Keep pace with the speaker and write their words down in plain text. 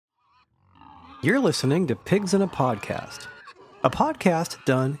You're listening to Pigs in a Podcast, a podcast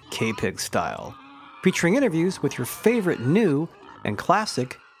done K-Pig style, featuring interviews with your favorite new and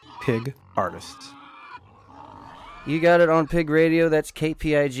classic pig artists. You got it on Pig Radio. That's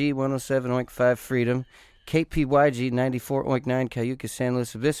KPIG 107.5 Freedom, KPYG 94.9 Cayuca, San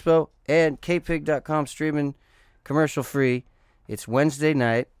Luis Obispo, and kpig.com streaming commercial free. It's Wednesday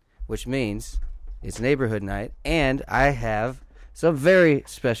night, which means it's neighborhood night, and I have some very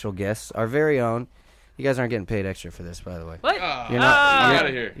special guests, our very own. You guys aren't getting paid extra for this, by the way. What? You're not, out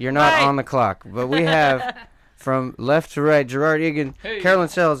of here. You're not on the clock, but we have from left to right, Gerard Egan, Carolyn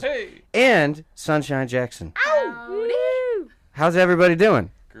Sells, and Sunshine Jackson. Howdy. How's everybody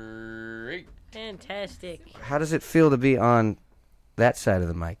doing? Great. Fantastic. How does it feel to be on that side of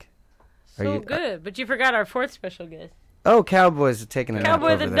the mic? So good, but you forgot our fourth special guest. Oh, Cowboy's taking a nap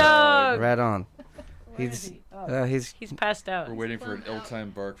Cowboy over the there. dog. Right on. He's He's passed out. We're waiting for an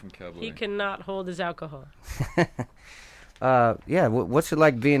ill-timed bark from Cowboy. He cannot hold his alcohol. yeah. What's it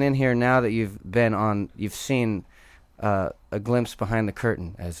like being in here now that you've seen a glimpse behind the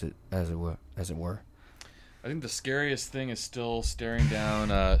curtain, as it were? I think the scariest thing is still staring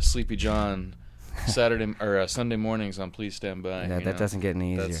down Sleepy John Saturday or Sunday mornings on Please Stand By. Yeah, that doesn't get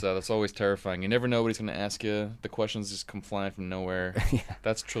any easier. That's always terrifying. You never know what he's going to ask you. The questions just come flying from nowhere. Yeah.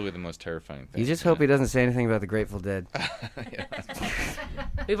 That's truly the most terrifying thing. You just hope he doesn't say anything about the Grateful Dead.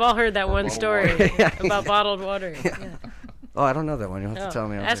 We've all heard that one story about bottled water. Yeah. Oh, I don't know that one. You'll have to tell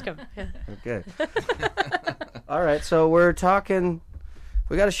me. Ask him. Yeah. Okay. All right, so we're talking.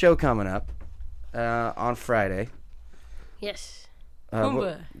 We got a show coming up on Friday. Yes. The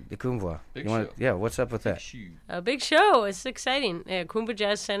Kumbwa. Big show. Yeah, what's up with that? A big show. It's exciting. Yeah, Kumbwa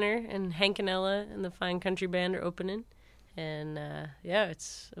Jazz Center and Hank and Ella and the Fine Country Band are opening. And,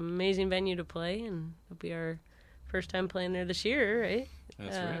 it's an amazing venue to play. And it'll be our first time playing there this year, right?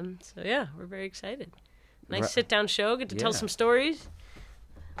 That's right. So, yeah, we're very excited. Nice sit-down show. Get to tell some stories.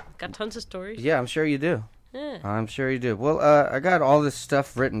 Got tons of stories. Yeah, I'm sure you do. Yeah. I'm sure you do. Well, I got all this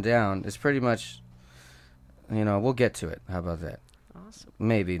stuff written down. It's pretty much, we'll get to it. How about that? Awesome.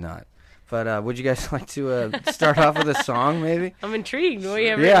 Maybe not. But would you guys like to start off with a song, maybe? I'm intrigued. What you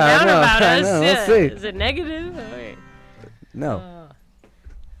have written down about us? I know. Let's see. Is it negative? No.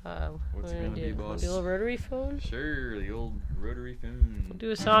 What's it going to be, boss? The old rotary phone? Sure, the old rotary phone. We'll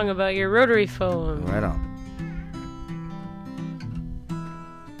do a song about your rotary phone. Right on.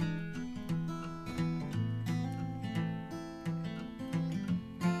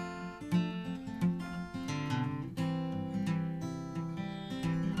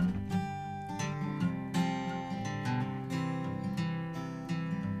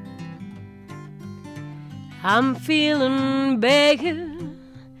 I'm feeling bigger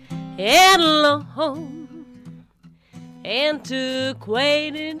and alone,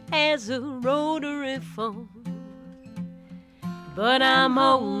 antiquated as a rotary phone, but I'm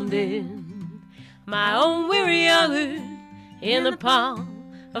holding my own weary other in the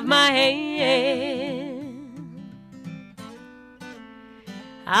palm of my hand.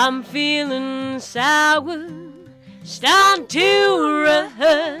 I'm feeling sour, starting to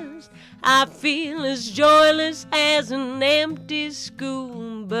rust. I feel as joyless as an empty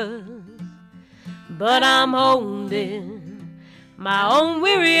school bus, but I'm holding my own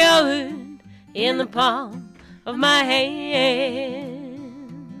weary heart in the palm of my hand.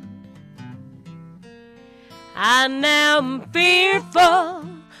 I now am fearful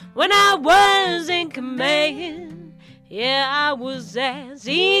when I was in command. Yeah, I was as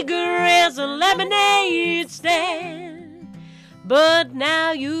eager as a lemonade stand. But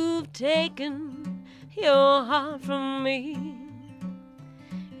now you've taken your heart from me,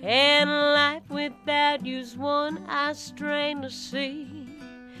 and life without you's one I strain to see.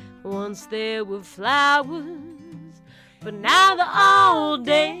 Once there were flowers, but now they're all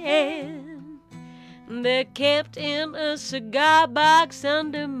dead. They're kept in a cigar box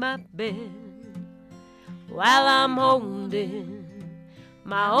under my bed, while I'm holding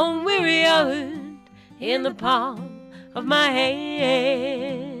my own weary heart in the palm of my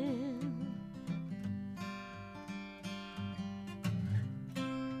hand.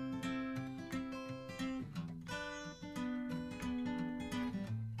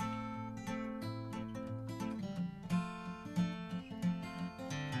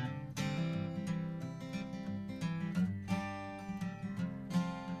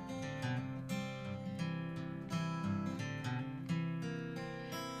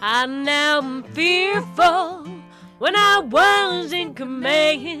 I now am fearful when I was in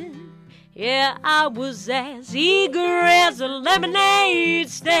command. Yeah, I was as eager as a lemonade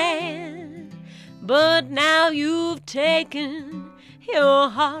stand. But now you've taken your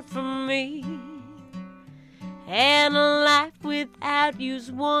heart from me, And a life without you's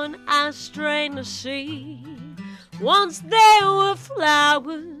one I strain to see. Once there were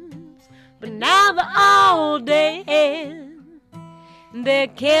flowers, but now they're all dead. They're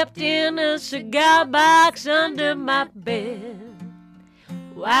kept in a cigar box under my bed,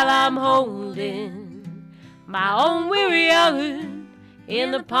 while I'm holding my own weary heart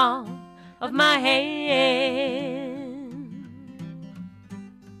in the palm of my hand.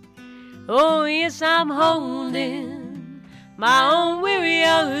 Oh yes, I'm holding my own weary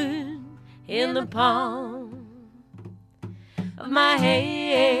heart in the palm of my hand.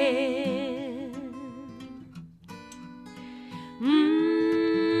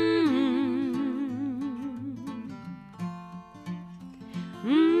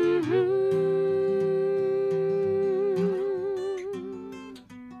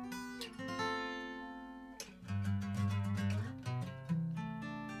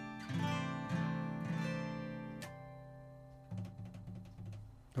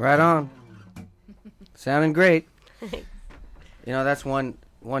 Right on. Sounding great. You know, that's one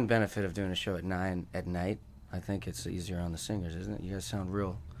benefit of doing a show at 9 at night. I think it's easier on the singers, isn't it? You guys sound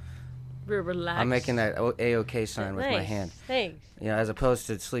real Relaxed. I'm making that A-OK sign with my hand. Thanks. You know, as opposed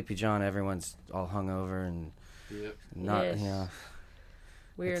to Sleepy John, everyone's all hungover and not, Yes. you know.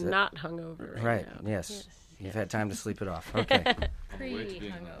 We're It's not hungover right now. Yes. You've had time to sleep it off. Okay.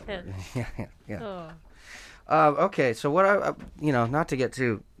 Pre-hungover. Yeah. Oh. Okay, so what I you know, not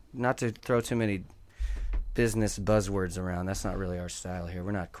to throw too many business buzzwords around. That's not really our style here.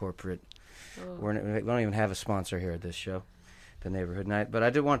 We're not corporate. Oh. We don't even have a sponsor here at this show, the Neighborhood Night. But I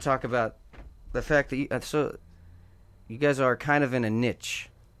did want to talk about the fact that so you guys are kind of in a niche,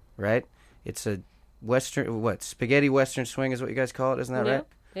 right? It's a spaghetti Western swing is what you guys call it, isn't that right?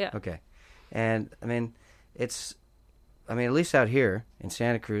 Yeah. Okay. And I mean, at least out here in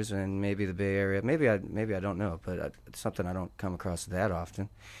Santa Cruz and maybe the Bay Area, maybe I don't know, but it's something I don't come across that often.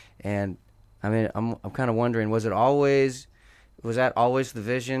 And I mean, I'm kind of wondering, was that always the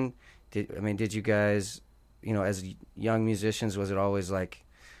vision? Did you guys, you know, as young musicians, was it always like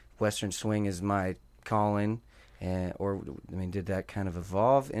Western swing is my calling? Did that kind of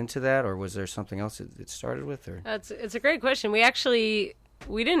evolve into that, or was there something else it started with? Or It's a great question.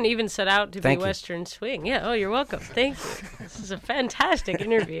 We didn't even set out to be Western swing. Yeah. Oh, you're welcome. Thank you. This is a fantastic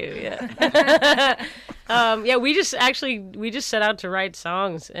interview. Yeah. We just set out to write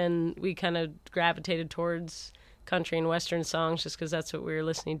songs, and we kind of gravitated towards country and Western songs just because that's what we were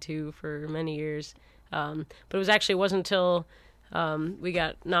listening to for many years. But it wasn't until we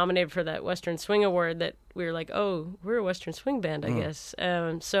got nominated for that Western Swing Award that we were like, oh, we're a Western swing band, I guess.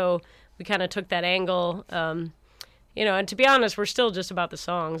 So we kind of took that angle. And to be honest, we're still just about the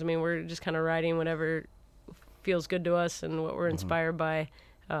songs. I mean, we're just kind of writing whatever feels good to us and what we're inspired by.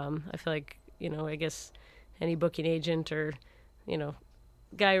 I feel like, I guess any booking agent or,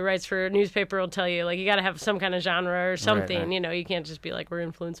 guy who writes for a newspaper will tell you, like, you got to have some kind of genre or something. Right. You can't just be like, we're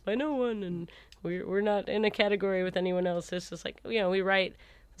influenced by no one and we're not in a category with anyone else. It's just like, we write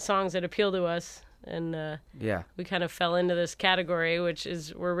songs that appeal to us. And we kind of fell into this category, which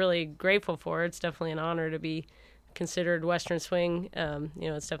we're really grateful for. It's definitely an honor to be considered Western swing.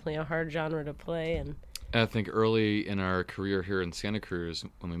 It's definitely a hard genre to play. And I think early in our career here in Santa Cruz,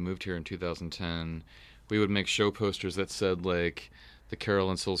 when we moved here in 2010, we would make show posters that said, like, the Carol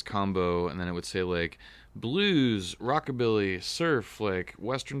and Sills combo, and then it would say, like, blues, rockabilly, surf, like,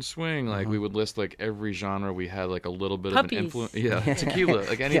 Western swing. Like, we would list, like, every genre we had, like, a little bit Puppies. of an influence. Yeah, tequila,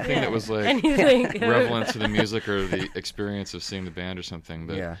 like, anything that was, like, relevant to the music or the experience of seeing the band or something.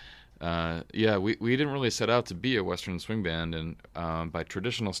 But we didn't really set out to be a Western swing band, and by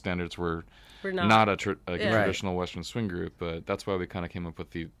traditional standards, we're not a traditional Western swing group. But that's why we kind of came up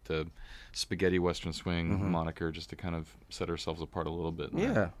with the spaghetti Western swing moniker, just to kind of set ourselves apart a little bit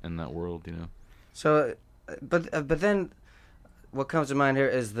in that world, So, but then, what comes to mind here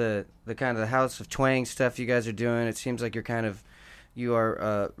is the kind of the House of Twang stuff you guys are doing. It seems like you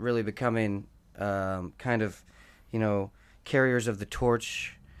are really becoming kind of, carriers of the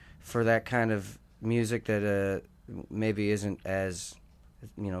torch for that kind of music that maybe isn't as,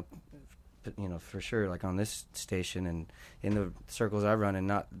 for sure, like on this station and in the circles I run in,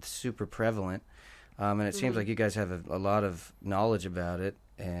 not super prevalent. And it seems like you guys have a lot of knowledge about it.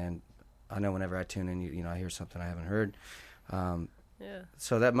 And I know whenever I tune in, I hear something I haven't heard.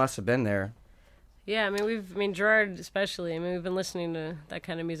 So that must have been there. Yeah, Gerard especially. We've been listening to that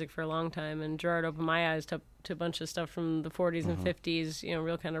kind of music for a long time, and Gerard opened my eyes to a bunch of stuff from the 40s and 50s,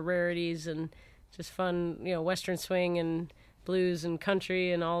 real kind of rarities and just fun, Western swing and blues and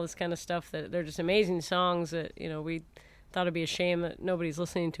country and all this kind of stuff that they're just amazing songs that, we thought it'd be a shame that nobody's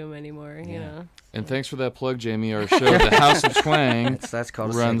listening to him anymore. You know. And thanks for that plug, Jamie. Our show, The House of Twang, that's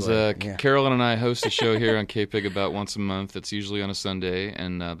called runs. Carolyn and I host a show here on KPIG about once a month. It's usually on a Sunday,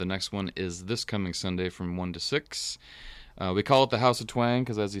 and the next one is this coming Sunday from 1 to 6. We call it The House of Twang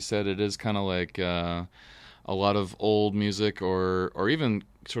because, as you said, it is kind of like a lot of old music or even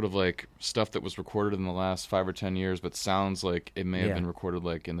sort of like stuff that was recorded in the last 5 or 10 years, but sounds like it may have been recorded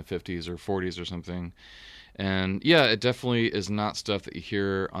like in the 50s or 40s or something. And yeah, it definitely is not stuff that you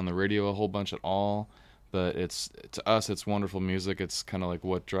hear on the radio a whole bunch at all, but to us, it's wonderful music. It's kind of like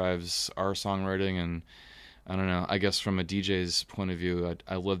what drives our songwriting, and I don't know, I guess from a DJ's point of view,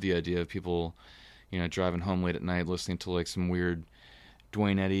 I love the idea of people, driving home late at night listening to like some weird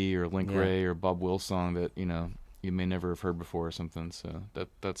Dwayne Eddy or Link Wray or Bob Wills song that, you may never have heard before or something. So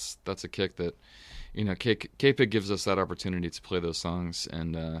that's a kick that, KPIG gives us that opportunity to play those songs,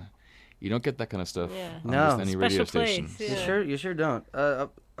 and you don't get that kind of stuff on just any radio station. Yeah. You sure don't. I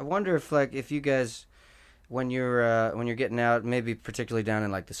wonder if you guys, when you're getting out, maybe particularly down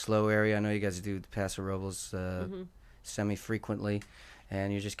in like the SLO area. I know you guys do the Paso Robles semi-frequently,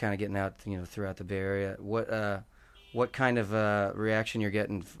 and you're just kind of getting out, throughout the Bay Area. What kind of reaction you're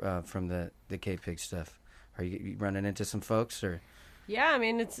getting from the KPIG stuff? Are you running into some folks or? Yeah, I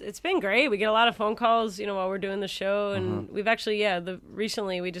mean, it's been great. We get a lot of phone calls, while we're doing the show, and we've actually,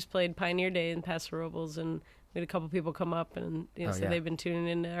 recently we just played Pioneer Day in Paso Robles, and we had a couple people come up and say they've been tuning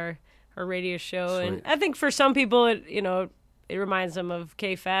into our radio show. Sweet. And I think for some people, it reminds them of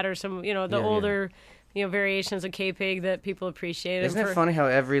K-Fat or some, the older, variations of K-Pig that people appreciate. Isn't it funny how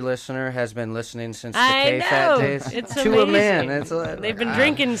every listener has been listening since the K-Fat days? It's to amazing. A man. They've been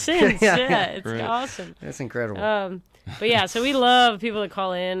drinking since. It's awesome. That's incredible. But yeah, so we love people that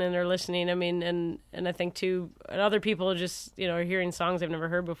call in and they're listening. I mean, and I think too, and other people just are hearing songs they've never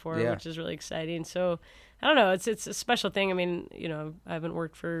heard before, which is really exciting. So I don't know, it's a special thing. I mean, I haven't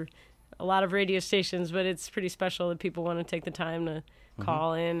worked for a lot of radio stations, but it's pretty special that people want to take the time to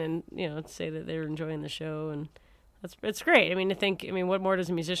call in and say that they're enjoying the show, and it's great. I mean, what more does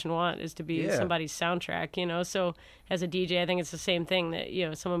a musician want is to be somebody's soundtrack, So as a DJ, I think it's the same thing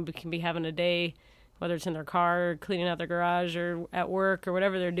that someone can be having a day, whether it's in their car or cleaning out their garage or at work or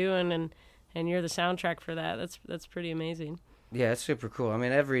whatever they're doing, and you're the soundtrack for that. That's pretty amazing. Yeah, it's super cool. I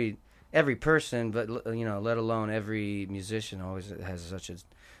mean, every person, but let alone every musician, always has such a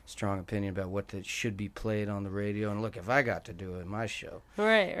strong opinion about what that should be played on the radio. And look, if I got to do it in my show,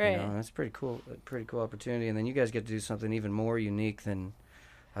 right, that's pretty cool. A pretty cool opportunity. And then you guys get to do something even more unique than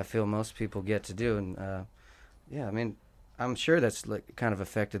I feel most people get to do. And I mean, I'm sure that's kind of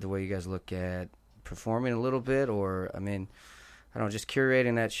affected the way you guys look at performing a little bit, or I mean, I don't know, just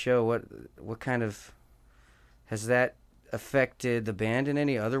curating that show. What kind of has that affected the band in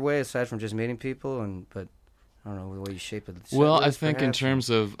any other way aside from just meeting people? But I don't know the way you shape it. Well, I think perhaps, in terms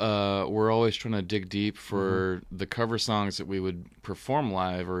of we're always trying to dig deep for the cover songs that we would perform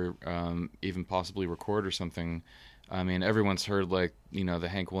live or even possibly record or something. I mean, everyone's heard the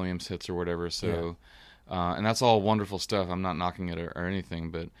Hank Williams hits or whatever. So, and that's all wonderful stuff. I'm not knocking it or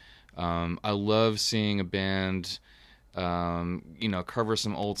anything, but. I love seeing a band, cover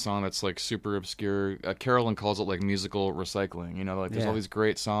some old song that's super obscure. Carolyn calls it musical recycling. There's all these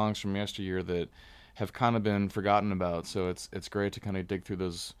great songs from yesteryear that have kind of been forgotten about. So it's great to kind of dig through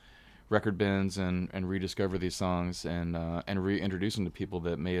those record bins and rediscover these songs and reintroduce them to people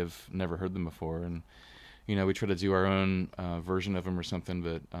that may have never heard them before. And we try to do our own version of them or something,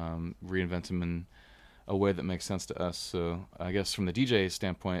 but reinvent them in a way that makes sense to us. So I guess from the DJ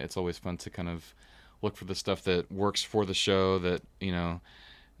standpoint, it's always fun to kind of look for the stuff that works for the show, that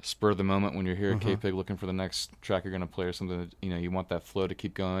spur the moment when you're here at KPIG looking for the next track you're going to play or something that you want that flow to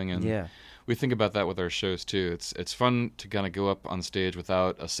keep going. And we think about that with our shows too. It's fun to kind of go up on stage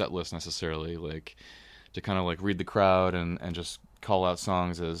without a set list necessarily, to kind of read the crowd and just call out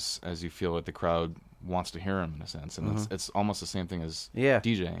songs as you feel like the crowd wants to hear them in a sense. And it's almost the same thing as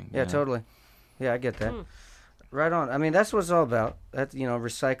DJing. Yeah, totally. Yeah, I get that. Right on. I mean, that's what it's all about. That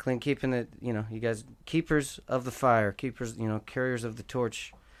recycling, keeping it. You guys keepers of the fire, keepers. Carriers of the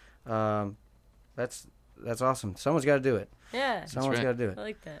torch. That's awesome. Someone's got to do it. Yeah, someone's got to do it. I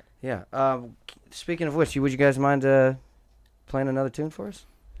like that. Yeah. Speaking of which, would you guys mind playing another tune for us?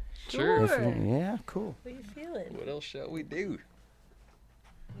 Sure. Yeah. Cool. What are you feeling? What else shall we do?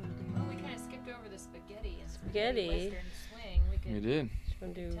 Well, we kind of skipped over the spaghetti. Spaghetti. Western swing. We did. Tell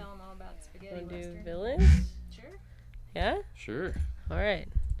them all about spaghetti. Want to do Western. Villains? Sure. Yeah? Sure. All right.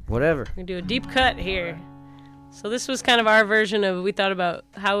 Whatever. We're going to do a deep cut here. So this was kind of our version of, we thought about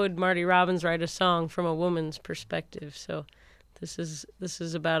how would Marty Robbins write a song from a woman's perspective. So this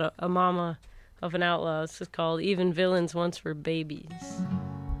is about a mama of an outlaw. This is called Even Villains Once Were Babies.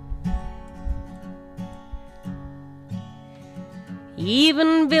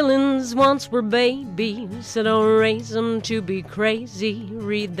 Even villains once were babies, so don't raise them to be crazy.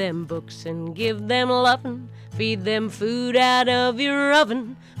 Read them books and give them lovin', feed them food out of your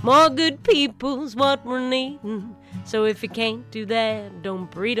oven. More good people's what we're needin', so if you can't do that,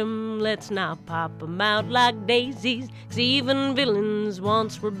 don't breed 'em. Let's not pop 'em out like daisies, 'cause even villains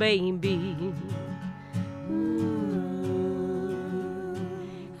once were babies.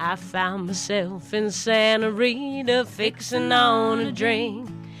 I found myself in Santa Rita fixing on a drink,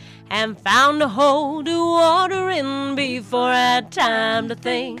 and found a hole to water in before I had time to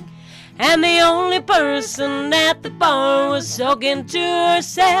think. And the only person at the bar was soaking to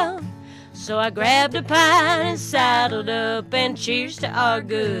herself, so I grabbed a pint and saddled up, and cheers to our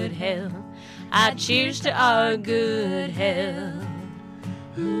good health. I cheers to our good health.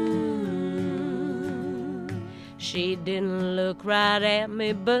 She didn't look right at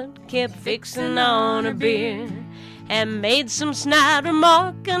me, but kept fixing on her beer, and made some snide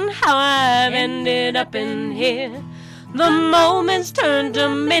remark on how I've ended up in here. The moments turned to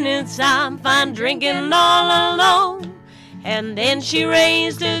minutes, I'm fine drinking all alone. And then she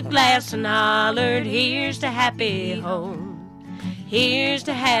raised a glass and hollered, here's to happy home, here's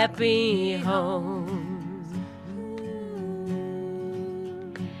to happy home.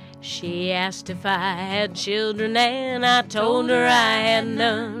 She asked if I had children, and I told her I had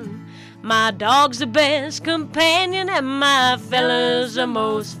none. My dog's the best companion, and my fellas are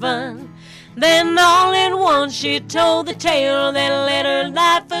most fun. Then all at once she told the tale that led her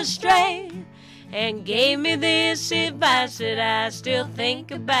life astray, and gave me this advice that I still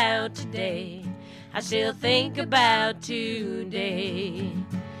think about today. I still think about today.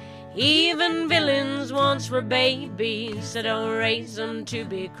 Even villains once were babies, so don't raise them to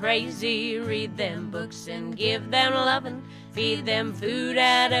be crazy. Read them books and give them lovin', feed them food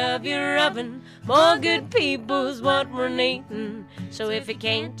out of your oven. More good people's what we're needin', so if you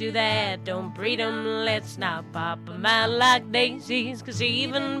can't do that, don't breed 'em. Let's not pop 'em out like daisies, 'cause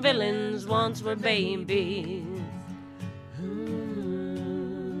even villains once were babies.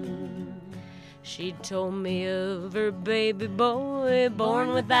 She told me of her baby boy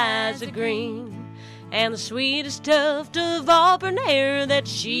born with eyes of green, and the sweetest tuft of auburn hair that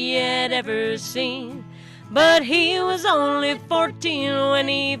she had ever seen. But he was only 14 when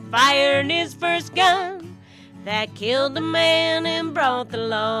he fired his first gun that killed a man and brought the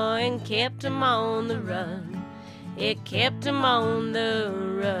law and kept him on the run. It kept him on the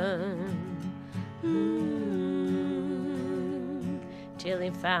run. Till he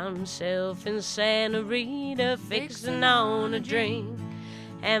found himself in Santa Rita fixing on a drink,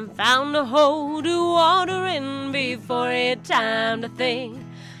 and found a hole to water in before he had time to think.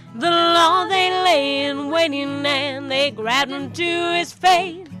 The law they lay in waiting, and they grabbed him to his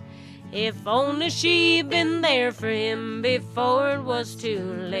fate. If only she'd been there for him before it was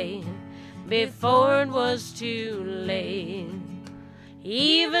too late, before it was too late.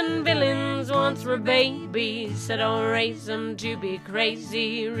 Even villains once were babies, so don't raise them to be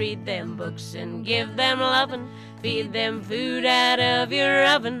crazy. Read them books and give them lovin', feed them food out of your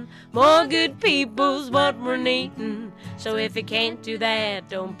oven. More good people's what we're needin', so if you can't do that,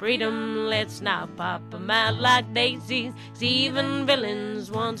 don't breed 'em. Let's not pop 'em out like daisies, 'cause even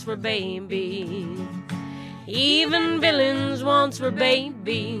villains once were babies. Even villains once were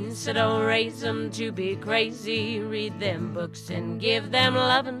babies, so don't raise them to be crazy. Read them books and give them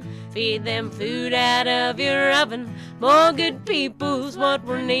lovin', feed them food out of your oven. More good people's what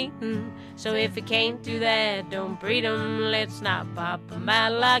we're needin', so if you can't do that, don't breed 'em. Let's not pop 'em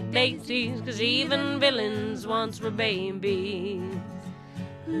out like daisies, 'cause even villains once were babies.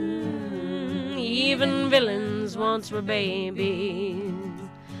 Even villains once were babies.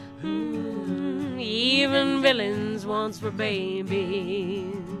 Even villains once were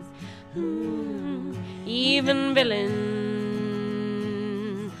babies. Even villains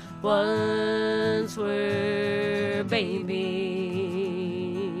once were babies.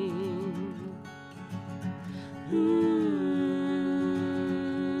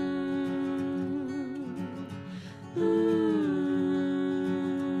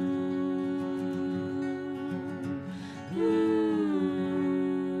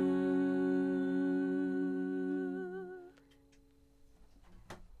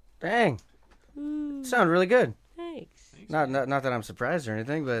 Dang. Sound really good. Thanks. Not that I'm surprised or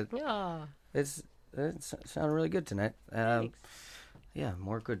anything, but Yeah. it sounded really good tonight. Thanks. Yeah,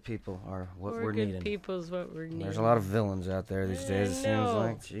 more good people are what More we're good needing. people's what we're needing. There's a lot of villains out there these days, it seems know.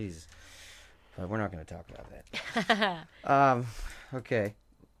 like. Jeez. But we're not going to talk about that. Okay.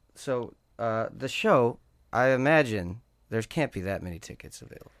 So the show, I imagine there can't be that many tickets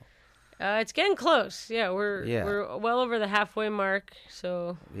available. It's getting close. Yeah, we're well over the halfway mark.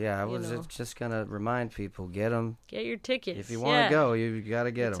 So I was just gonna remind people, get your tickets if you want to go. You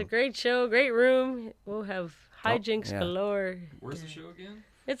gotta get them. It's a great show, great room. We'll have hijinks galore. Where's the show again?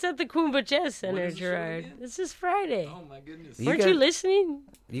 It's at the Kumba Jazz Center, Gerard. This is Friday. Oh my goodness! Weren't you listening?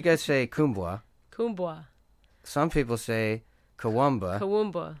 You guys say Kumbwa. Kumbwa. Some people say Kawumba.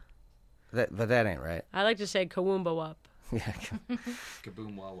 Kawumba. But that ain't right. I like to say Kawumba Wap. Yeah.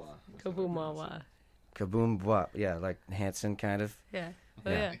 Kaboom Wawa. Kaboom Wawa. Kaboom Wap. Yeah, like Hanson kind of. Yeah.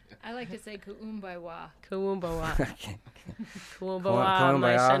 Oh, yeah. I like to say Ka'umbai-wa. Kawumba Wap. Okay. Kawumba Wap,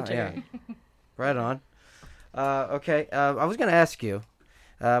 my center. Yeah. Right on. Okay, I was going to ask you,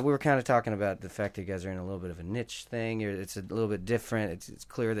 we were kind of talking about the fact that you guys are in a little bit of a niche thing. It's a little bit different. It's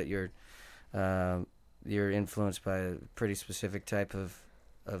clear that you're influenced by a pretty specific type of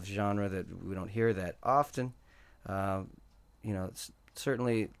genre that we don't hear that often.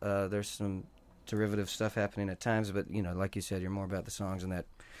 Certainly there's some derivative stuff happening at times, but like you said, you're more about the songs, and that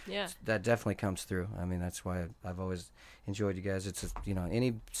definitely comes through. I mean, that's why I've always enjoyed you guys. It's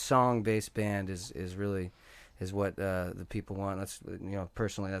any song-based band is really what the people want. That's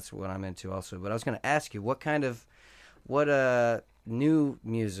personally that's what I'm into also. But I was going to ask you, what new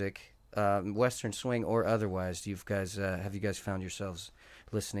music, Western swing or otherwise, have you guys found yourselves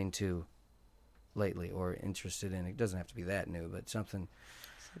listening to lately or interested in? It doesn't have to be that new, but something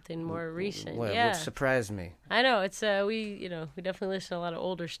more recent. What surprised me? I know it's we definitely listen to a lot of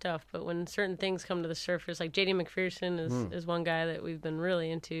older stuff, but when certain things come to the surface, like J.D. McPherson is one guy that we've been really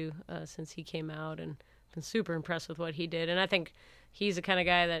into since he came out, and been super impressed with what he did. And I think he's the kind of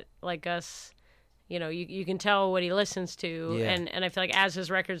guy that, like us, you can tell what he listens to, and I feel like as his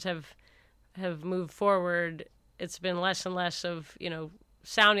records have moved forward, it's been less and less of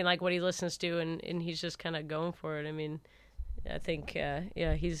sounding like what he listens to, and he's just kind of going for it. I mean, I think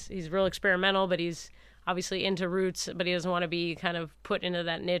he's real experimental, but he's obviously into roots, but he doesn't want to be kind of put into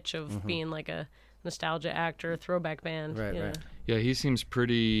that niche of being like a nostalgia act or a throwback band. Right. Yeah, he seems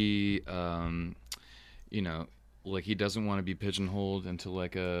pretty like he doesn't want to be pigeonholed into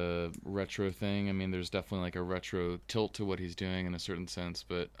like a retro thing. I mean, there's definitely like a retro tilt to what he's doing in a certain sense,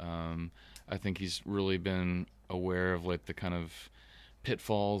 but I think he's really been aware of like the kind of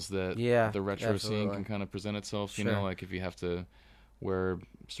pitfalls that the retro scene can kind of present itself. Sure. Like if you have to wear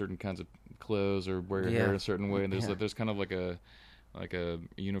certain kinds of clothes or wear your hair in a certain way, and there's kind of like a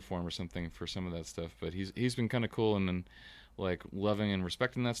uniform or something for some of that stuff. But he's been kind of cool and like loving and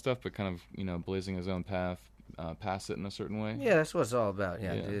respecting that stuff, but kind of blazing his own path past it in a certain way. Yeah, that's what it's all about.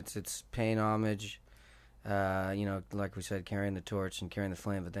 Yeah. It's paying homage. Like we said, carrying the torch and carrying the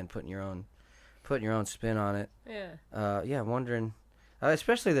flame, but then putting your own spin on it. Yeah. I'm wondering,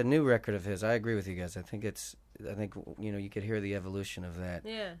 especially the new record of his. I agree with you guys. I think you could hear the evolution of that.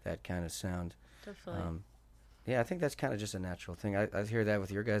 Yeah. That kind of sound. Definitely. I think that's kind of just a natural thing. I hear that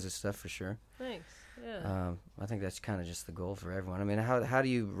with your guys' stuff for sure. Thanks. Yeah. I think that's kind of just the goal for everyone. I mean, how do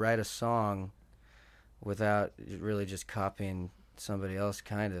you write a song without really just copying somebody else?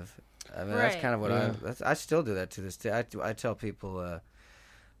 Kind of. I mean, that's kind of what I still do that to this day. I tell people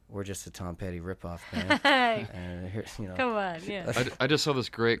we're just a Tom Petty ripoff band. And Come on, yeah. I just saw this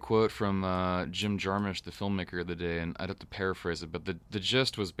great quote from Jim Jarmusch, the filmmaker, the other day, and I'd have to paraphrase it, but the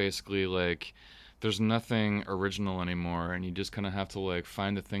gist was basically like, there's nothing original anymore, and you just kind of have to like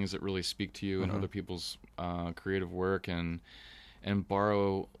find the things that really speak to you and other people's creative work and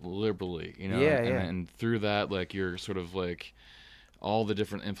borrow liberally, and through that, like, you're sort of like all the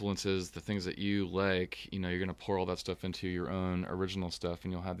different influences, the things that you like, you're going to pour all that stuff into your own original stuff,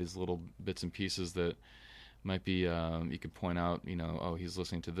 and you'll have these little bits and pieces that might be, you could point out, oh, he's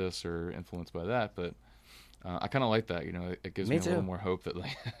listening to this or influenced by that, but I kind of like that, it gives me a little more hope that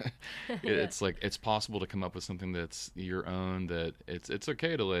like it's like it's possible to come up with something that's your own, that it's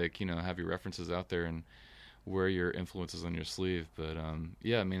okay to like, have your references out there and wear your influences on your sleeve. But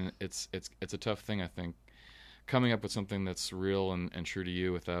I mean, it's a tough thing, I think, coming up with something that's real and true to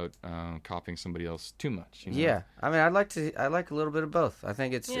you without copying somebody else too much. Yeah, I mean, I like a little bit of both. I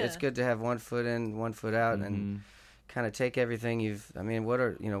think it's good to have one foot in, one foot out, and kind of take everything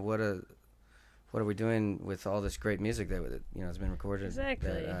what are we doing with all this great music that has been recorded?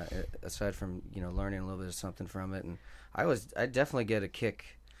 Exactly. Aside from learning a little bit of something from it, and I definitely get a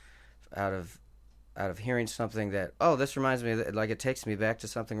kick out of hearing something that, oh, this reminds me, like it takes me back to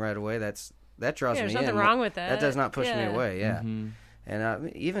something right away. That draws me in. There's nothing wrong with that. That does not push me away. Yeah.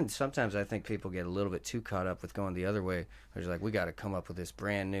 And even sometimes I think people get a little bit too caught up with going the other way. They're like, we got to come up with this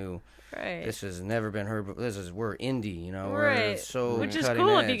brand new. Right. This has never been heard. But we're indie, you know. Right. We're so which is cutting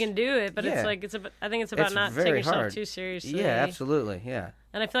cool edge. if you can do it, but Yeah. I think it's about not taking yourself hard. too seriously. Yeah, absolutely. Yeah.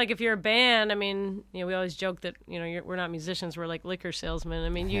 And I feel like if you're a band, I mean, we always joke that we're not musicians, we're like liquor salesmen. I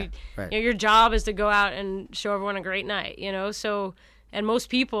mean, right. your job is to go out and show everyone a great night, So, and most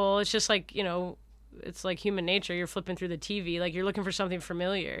people, it's just like it's like human nature. You're flipping through the TV, like you're looking for something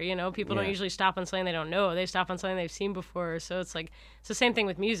familiar. People don't usually stop on something they don't know. They stop on something they've seen before. So it's like it's the same thing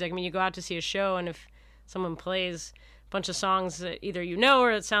with music. I mean, you go out to see a show, and if someone plays a bunch of songs that either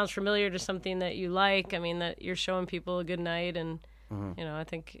or it sounds familiar to something that you like, I mean, that you're showing people a good night. And I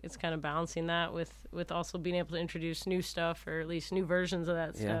think it's kind of balancing that with also being able to introduce new stuff, or at least new versions of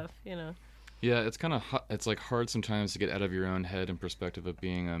that stuff. Yeah, it's kind of it's like hard sometimes to get out of your own head and perspective of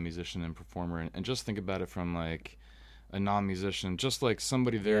being a musician and performer, and just think about it from like a non-musician, just like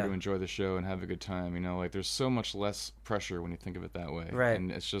somebody there to enjoy the show and have a good time. Like there's so much less pressure when you think of it that way. Right.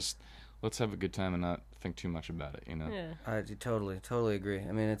 And it's just let's have a good time and not think too much about it. Yeah. I totally agree.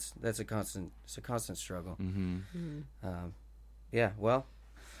 I mean, it's a constant struggle. Yeah. Well,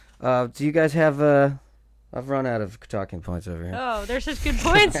 do you guys have I've run out of talking points over here. Oh, there's such good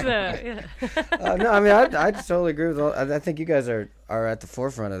points, though. Yeah. No, I mean, I totally agree with all. I think you guys are at the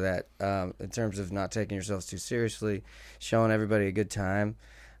forefront of that in terms of not taking yourselves too seriously, showing everybody a good time,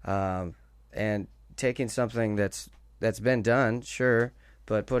 and taking something that's been done, sure,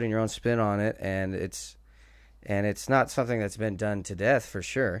 but putting your own spin on it, and it's not something that's been done to death for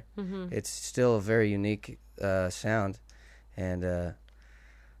sure. Mm-hmm. It's still a very unique sound, and I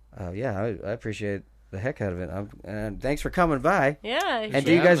appreciate the heck out of it. And thanks for coming by. Yeah. And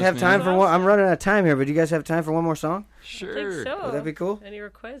do you guys have time for one? I'm running out of time here, but do you guys have time for one more song? Sure. I think so. Would that be cool? Any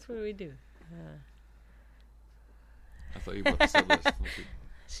requests? What do we do? I thought you brought the set list.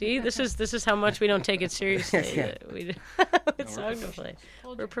 See, this is how much we don't take it seriously. Yeah. What song to play?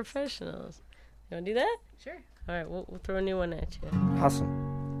 We're professionals. You want to do that? Sure. All right, we'll throw a new one at you. Awesome.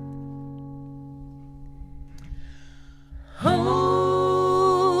 Hold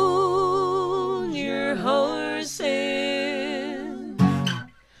your horses.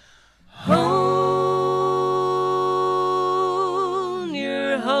 Hold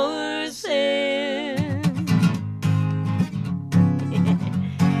your horses.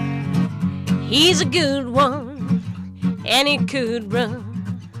 He's a good one, and he could run.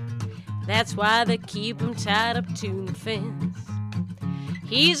 That's why they keep him tied up to the fence.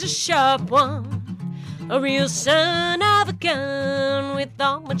 He's a sharp one, a real son of a gun, with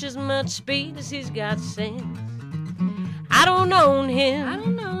almost as much speed as he's got sense. I don't own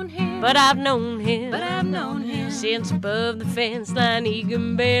him, but I've known him, since above the fence line he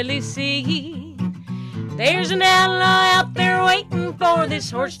can barely see. There's an outlaw out there waiting for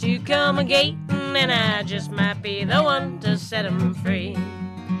this horse to come a-gating, and I just might be the one to set him free.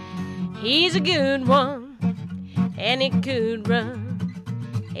 He's a good one, and he could run,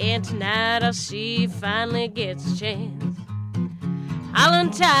 and tonight I'll see he finally gets a chance. I'll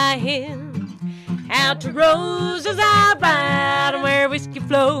untie him out to Rose as I ride, where whiskey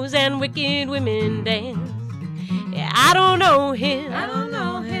flows and wicked women dance. Yeah, I don't know him,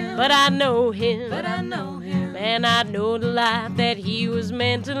 but I know him, and I know the life that he was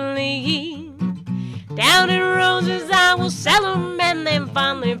meant to lead. Down in Rose's I will sell him, and then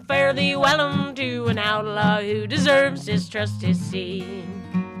finally fare thee well to an outlaw who deserves his trusty seed.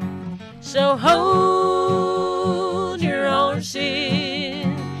 So hold your horses,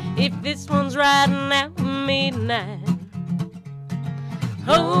 if this one's riding out with me tonight.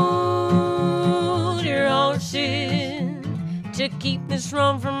 Hold your horses, to keep this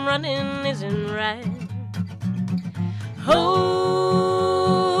run from running isn't right.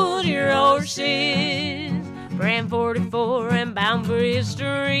 Hold your horses, brand 44 and bound for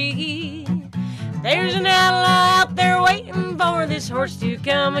history. There's an outlaw out there waiting for this horse to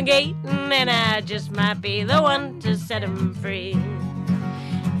come a-gating, and I just might be the one to set him free.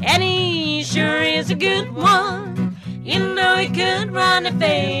 And he sure is a good one, you know he could run if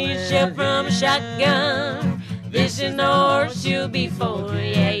they shell from a shotgun. This is no horse you'll be for,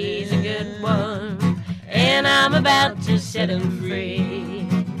 yeah, he's a good one, and I'm about to set him free.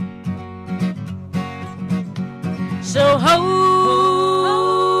 So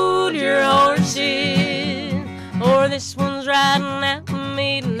hold your horses, or this one's riding out with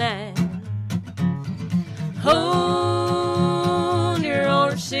me tonight. Hold your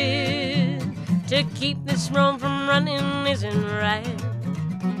horses, to keep this run from running isn't right.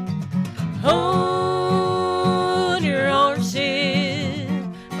 Hold your horses,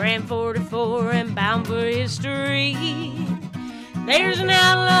 brand 44 and bound for history. There's an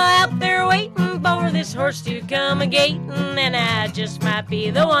outlaw out there waiting for this horse to come a-gating, and I just might be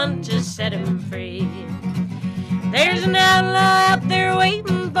the one to set him free. There's an outlaw out there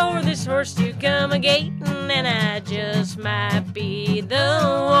waiting for this horse to come a-gating, and I just might be the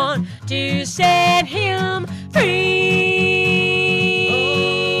one to set him free.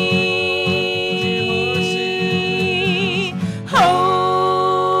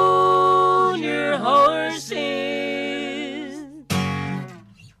 Hold your horses.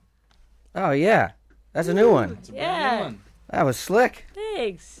 Oh, yeah. That's a new one. Yeah. That was slick.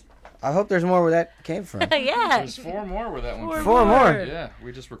 Thanks. I hope there's more where that came from. Yeah. There's 4 more where that one came Four from. more. Yeah,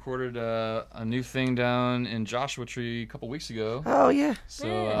 we just recorded a new thing down in Joshua Tree a couple weeks ago. Oh, yeah.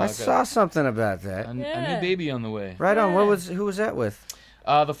 So I saw something about that. a new baby on the way. Right on. Who was that with?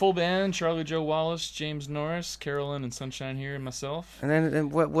 The full band: Charlie Joe Wallace, James Norris, Carolyn and Sunshine here, and myself. And then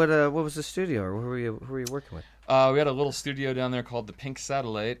what was the studio, or who were you working with? We had a little studio down there called the Pink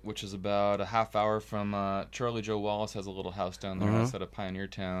Satellite, which is about a half hour from Charlie Joe Wallace has a little house down there outside of Pioneer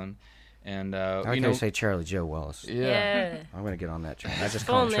Town. And How can I say Charlie Joe Wallace? Yeah. I'm going to get on that train. I just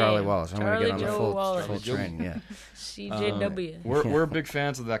call him Charlie Wallace. I'm going to get on the full train. Yeah. CJW. We're big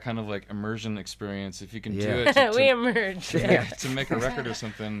fans of that kind of like immersion experience. If you can do it, We emerge. to make a record or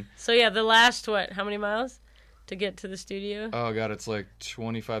something. So yeah, the last how many miles to get to the studio? Oh god, it's like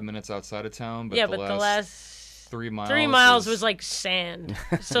 25 minutes outside of town. But the last 3 miles. 3 miles was like sand.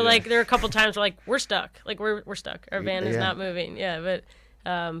 So like there were a couple times where like we're stuck. Like we're stuck. Our van is not moving. Yeah, but.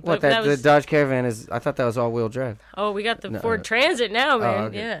 The Dodge Caravan is? I thought that was all-wheel drive. Oh, we got the Ford Transit now, man. Oh,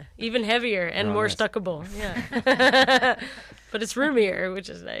 okay. Yeah, even heavier and more nice. stuckable. Yeah, but it's roomier, which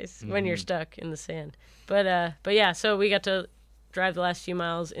is nice when you're stuck in the sand. But yeah, so we got to drive the last few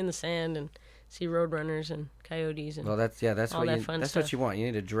miles in the sand and see roadrunners and coyotes and that's all that fun that's stuff. what you want. You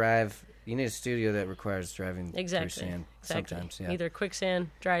need to drive. You need a studio that requires driving through sand sometimes. Yeah. Either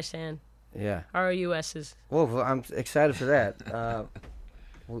quicksand, dry sand, Yeah. ROUSs. Well, I'm excited for that.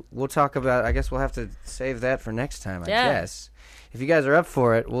 We'll talk about. I guess we'll have to save that for next time. I guess. If you guys are up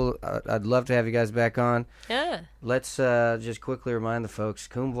for it, I'd love to have you guys back on. Yeah. Let's just quickly remind the folks: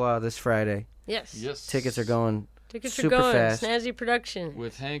 Coombois this Friday. Yes. Tickets are going. Tickets super are going. fast. Snazzy Production.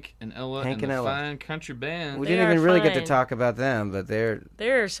 with Hank and Ella Hank and and the Ella. fine country band. We They didn't are even really get to fine. talk about them, but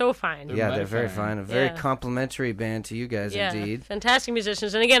they're so fine. They're very fine. fine. A very Yeah. complimentary band to you guys, indeed. Fantastic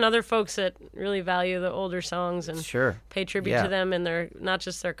musicians, and again, other folks that really value the older songs and Sure. pay tribute Yeah. to them and their not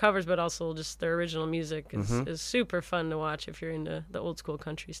just their covers, but also just their original music. Is super fun to watch if you're into the old school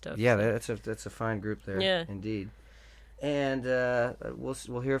country stuff. Yeah, so. that's a fine group there. Yeah. Indeed. And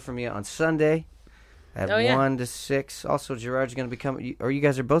we'll hear from you on Sunday at 1 to 6. Also, Gerard's going to be coming. Or you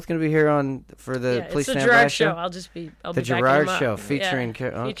guys are both going to be here for the Please it's the Stand Gerard By show. show. I'll be The backing Gerard him up. show featuring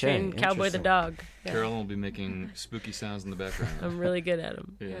featuring Cowboy the interesting. Dog. Yeah. Carolyn will be making spooky sounds in the background. I'm really good at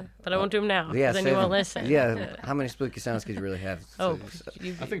them. Yeah. But I won't do them now. Yeah, then save you won't them. listen. Yeah, how many spooky sounds could you really have? Oh,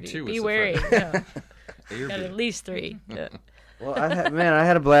 I think 2 Be would wary. suffice. Yeah. Got at least 3. Yeah. Well, I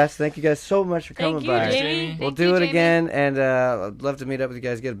had a blast. Thank you guys so much for coming Thank you, by. Jamie. We'll Thank do you, it Jamie. again, and I'd love to meet up with you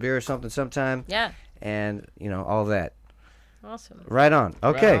guys, get a beer or something sometime. Yeah. And all that. Awesome. Right on.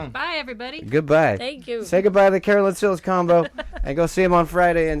 Okay. Right on. Bye, everybody. Goodbye. Thank you. Say goodbye to the Carolyn Sills combo, and go see them on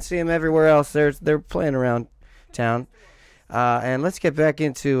Friday, and see them everywhere else. They're playing around town. And let's get back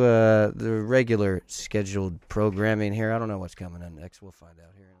into the regular scheduled programming here. I don't know what's coming in next. We'll find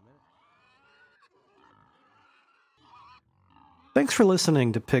out here in a minute. Thanks for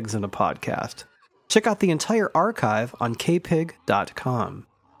listening to Pigs in a Podcast. Check out the entire archive on kpig.com.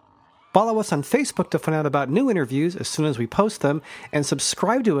 Follow us on Facebook to find out about new interviews as soon as we post them, and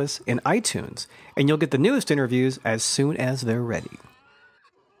subscribe to us in iTunes, and you'll get the newest interviews as soon as they're ready.